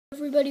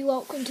everybody,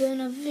 welcome to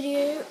another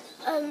video.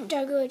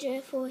 Jaguar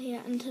J4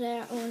 here, and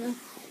today I want to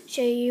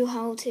show you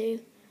how to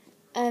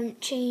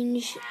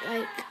change,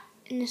 like,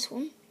 in this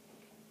one.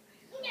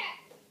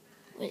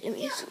 Wait, let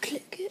me just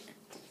click it.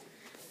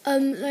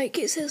 Like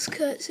it says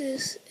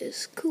Kurtz's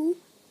is cool.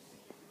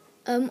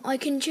 I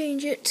can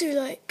change it to,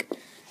 like,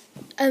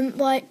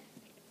 by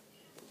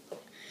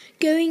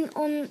going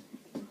on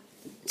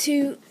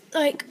to,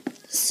 like,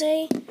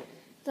 say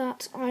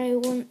that I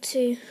want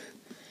to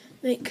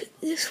make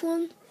this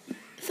one.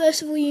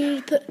 First of all, you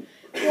need to put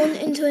one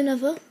into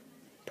another,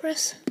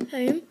 press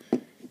home,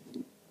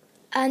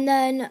 and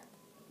then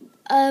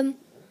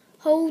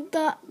hold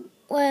that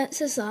where it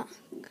says that,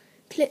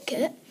 click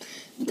it,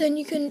 then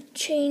you can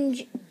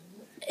change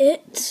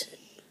it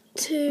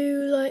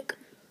to, like,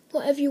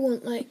 whatever you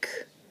want, like,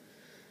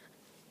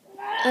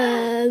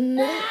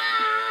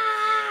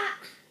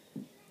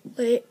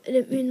 wait, I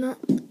didn't mean that,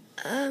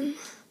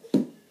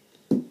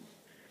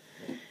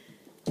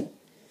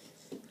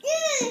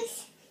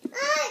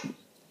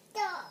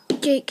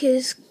 Jake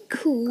is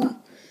cool,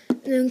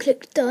 and then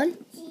click done.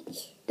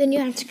 Then you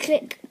have to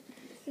click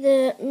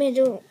the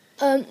middle,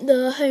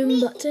 the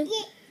home button,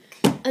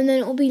 and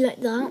then it'll be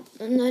like that.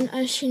 And then,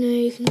 as you know,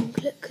 you can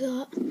click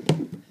that,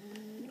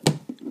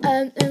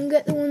 and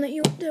get the one that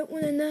you don't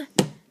want in there.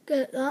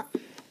 Get that,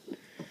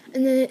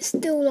 and then it's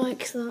still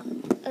like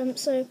that.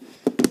 So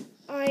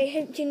I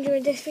hope you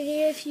enjoyed this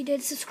video. If you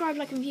did, subscribe,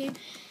 like, and view,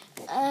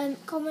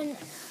 comment,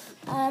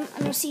 and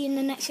I'll see you in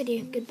the next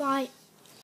video. Goodbye.